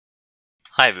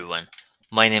Hi everyone,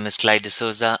 my name is Clyde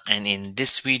D'Souza and in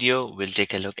this video we'll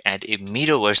take a look at a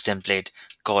Miroverse template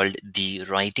called the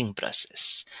writing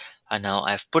process. And now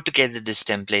I've put together this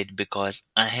template because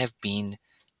I have been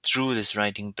through this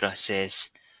writing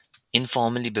process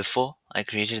informally before I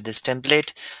created this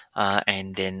template,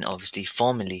 and then obviously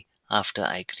formally after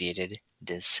I created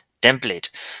this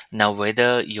template. Now,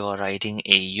 whether you're writing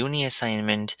a uni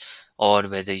assignment or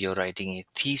whether you're writing a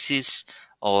thesis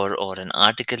or an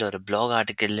article or a blog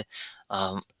article,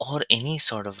 or any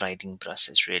sort of writing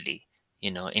process, really,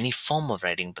 any form of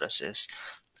writing process,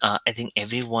 I think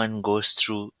everyone goes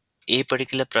through a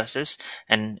particular process,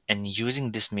 and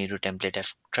using this Miro template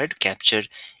I've tried to capture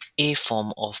a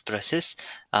form of process,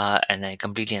 and I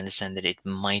completely understand that it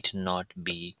might not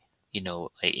be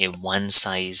a one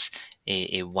size,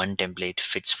 a one template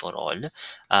fits for all,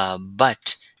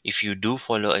 but if you do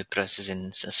follow a process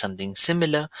in something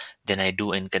similar, then I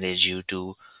do encourage you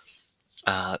to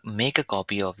make a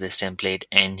copy of this template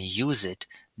and use it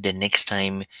the next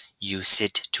time you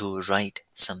sit to write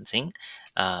something,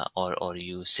 or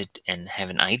you sit and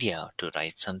have an idea to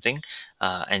write something,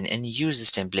 and use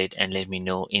this template and let me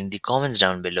know in the comments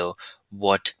down below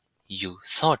what you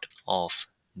thought of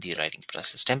the writing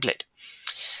process template.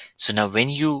 So now when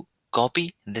you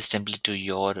copy this template to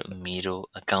your Miro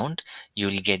account, you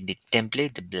will get the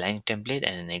template, the blank template,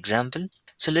 and an example.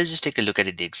 So let's just take a look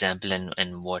at the example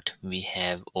and what we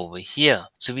have over here.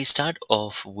 So we start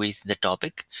off with the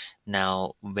topic.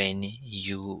 Now, when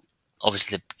you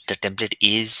obviously the template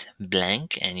is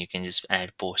blank and you can just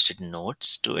add post-it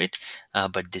notes to it,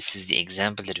 but this is the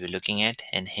example that we're looking at,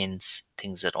 and hence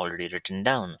things are already written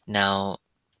down. Now,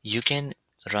 you can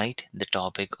write the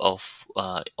topic of,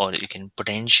 or you can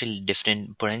potentially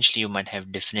you might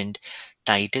have different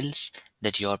titles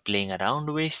that you're playing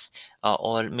around with,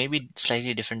 or maybe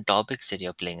slightly different topics that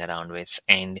you're playing around with.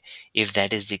 And if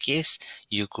that is the case,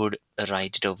 you could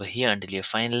write it over here until you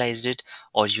finalized it,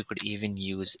 or you could even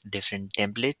use different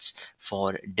templates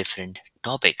for different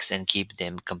topics and keep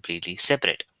them completely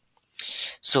separate.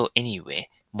 So anyway,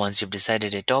 once you've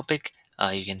decided a topic,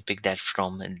 you can pick that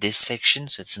from this section,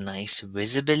 so it's nice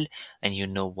visible and you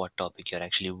know what topic you're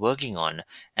actually working on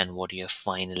and what you have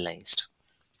finalized.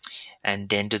 And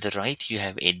then to the right you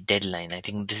have a deadline. I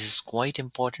think this is quite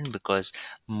important because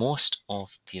most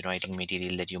of the writing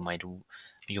material that you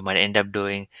might end up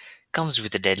doing comes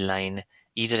with a deadline,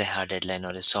 either a hard deadline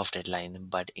or a soft deadline,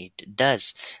 but it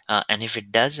does. And if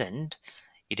it doesn't,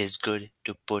 it is good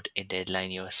to put a deadline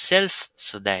yourself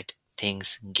so that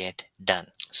things get done.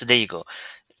 So there you go,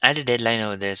 add a deadline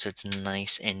over there so it's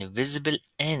nice and visible,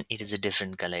 and it is a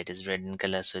different color, it is red in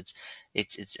color, so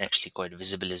it's actually quite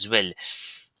visible as well.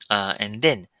 And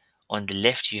then on the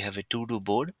left you have a to-do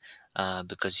board,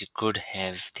 because you could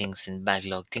have things in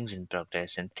backlog, things in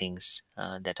progress, and things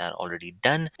that are already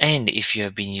done. And if you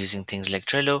have been using things like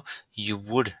Trello, you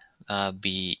would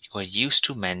be quite used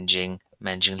to managing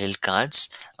little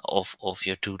cards of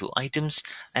your to-do items.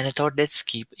 And I thought let's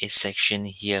keep a section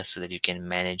here so that you can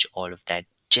manage all of that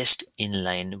just in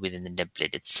line within the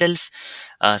template itself.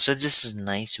 So this is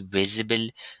nice visible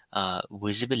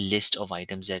list of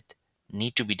items that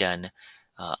need to be done,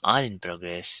 are in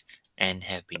progress, and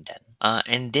have been done.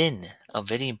 And then a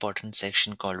very important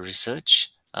section called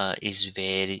research is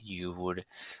where you would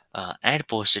add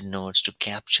post-it notes to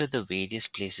capture the various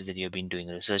places that you've been doing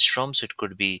research from. So it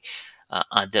could be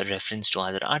other reference to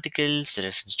other articles,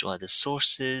 reference to other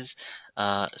sources,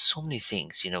 so many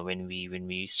things. When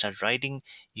we start writing,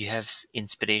 you have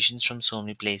inspirations from so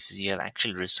many places, you have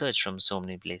actual research from so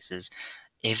many places.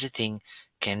 Everything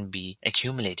can be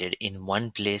accumulated in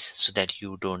one place so that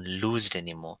you don't lose it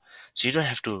anymore. So you don't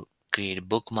have to create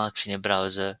bookmarks in your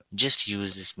browser, just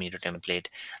use this Miro template,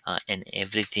 and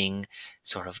everything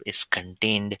sort of is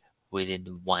contained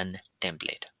within one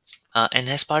template. And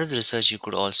as part of the research, you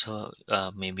could also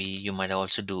maybe you might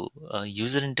also do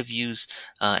user interviews,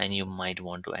 and you might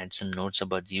want to add some notes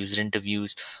about the user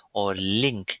interviews, or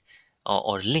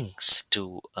or links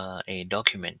to a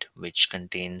document which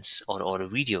contains, or a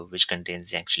video which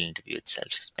contains the actual interview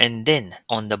itself. And then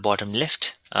on the bottom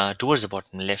left, towards the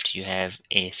bottom left, you have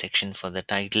a section for the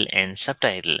title and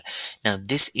subtitle. Now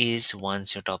this is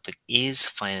once your topic is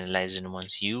finalized and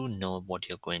once you know what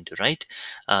you're going to write,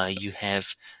 you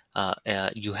have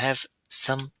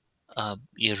some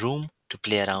your room to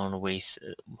play around with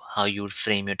how you would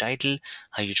frame your title,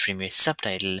 how you'd frame your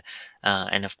subtitle,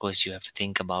 and of course you have to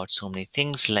think about so many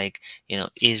things like,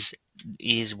 is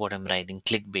is what I'm writing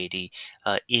clickbaity,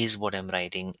 is what I'm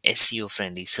writing SEO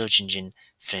friendly, search engine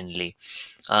friendly,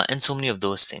 and so many of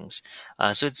those things.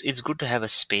 So it's good to have a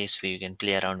space where you can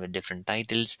play around with different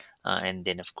titles, and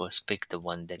then of course pick the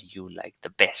one that you like the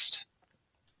best.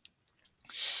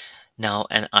 Now,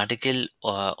 an article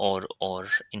or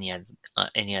any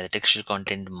other textual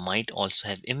content might also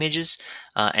have images,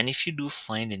 and if you do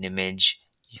find an image,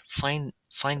 you find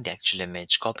the actual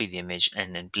image, copy the image,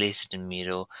 and then place it in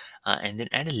Miro, and then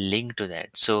add a link to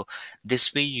that. So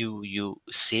this way, you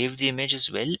save the image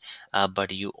as well,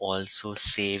 but you also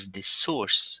save the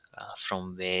source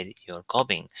from where you're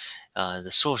copying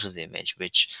the source of the image,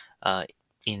 which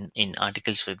in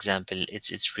articles, for example,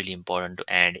 it's really important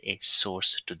to add a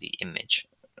source to the image.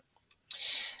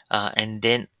 And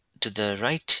then to the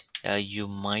right, you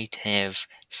might have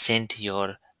sent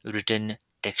your written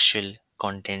textual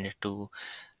content to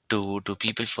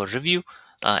people for review,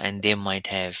 and they might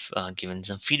have given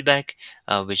some feedback,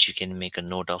 which you can make a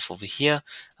note of over here,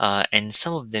 and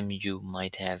some of them you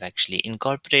might have actually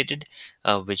incorporated,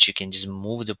 which you can just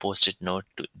move the post-it note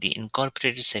to the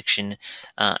incorporated section,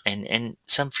 and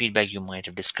some feedback you might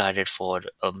have discarded for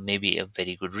maybe a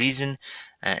very good reason,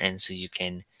 and so you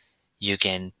can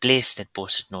place that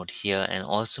post-it note here and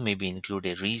also maybe include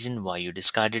a reason why you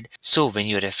discarded. So when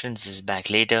you reference this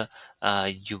back later,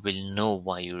 you will know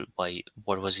why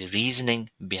what was the reasoning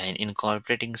behind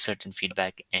incorporating certain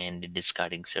feedback and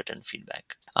discarding certain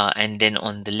feedback. And then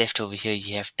on the left over here,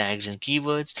 you have tags and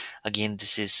keywords. Again,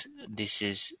 this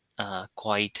is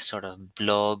quite sort of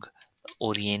blog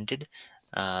oriented,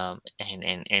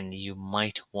 and you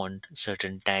might want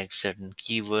certain tags, certain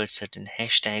keywords, certain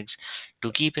hashtags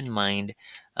to keep in mind.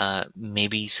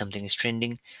 Maybe something is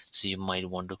trending, so you might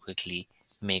want to quickly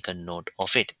make a note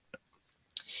of it.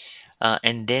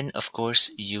 And then of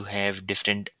course you have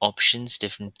different options,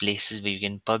 different places where you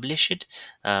can publish it.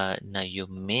 Now you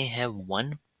may have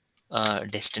one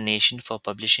destination for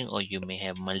publishing, or you may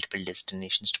have multiple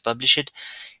destinations to publish it.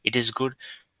 It is good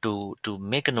to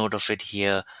make a note of it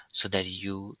here so that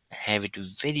you have it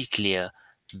very clear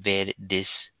where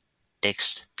this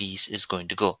text piece is going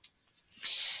to go.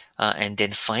 And then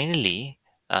finally,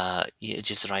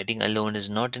 just writing alone is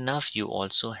not enough. You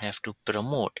also have to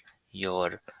promote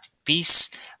your piece,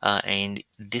 and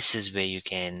this is where you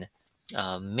can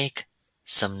make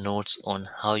some notes on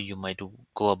how you might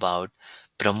go about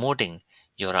promoting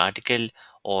your article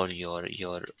or your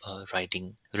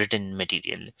writing written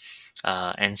material.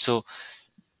 And so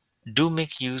do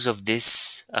make use of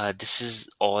this. This is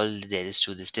all there is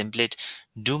to this template.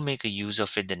 Do make a use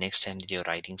of it the next time that you're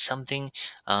writing something,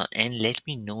 and let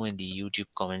me know in the YouTube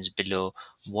comments below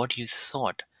what you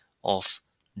thought of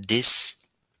this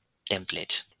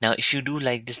template. Now, if you do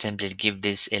like this template, give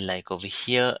this a like over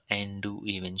here and do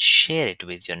even share it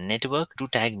with your network. Do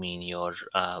tag me in your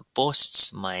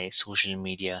posts. My social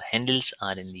media handles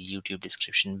are in the YouTube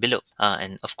description below.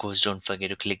 And of course, don't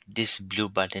forget to click this blue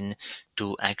button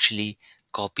to actually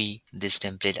copy this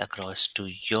template across to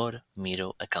your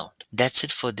Miro account. That's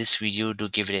it for this video. Do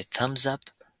give it a thumbs up,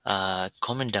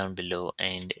 comment down below,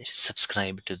 and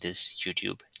subscribe to this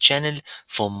YouTube channel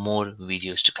for more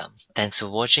videos to come. Thanks for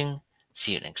watching.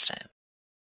 See you next time.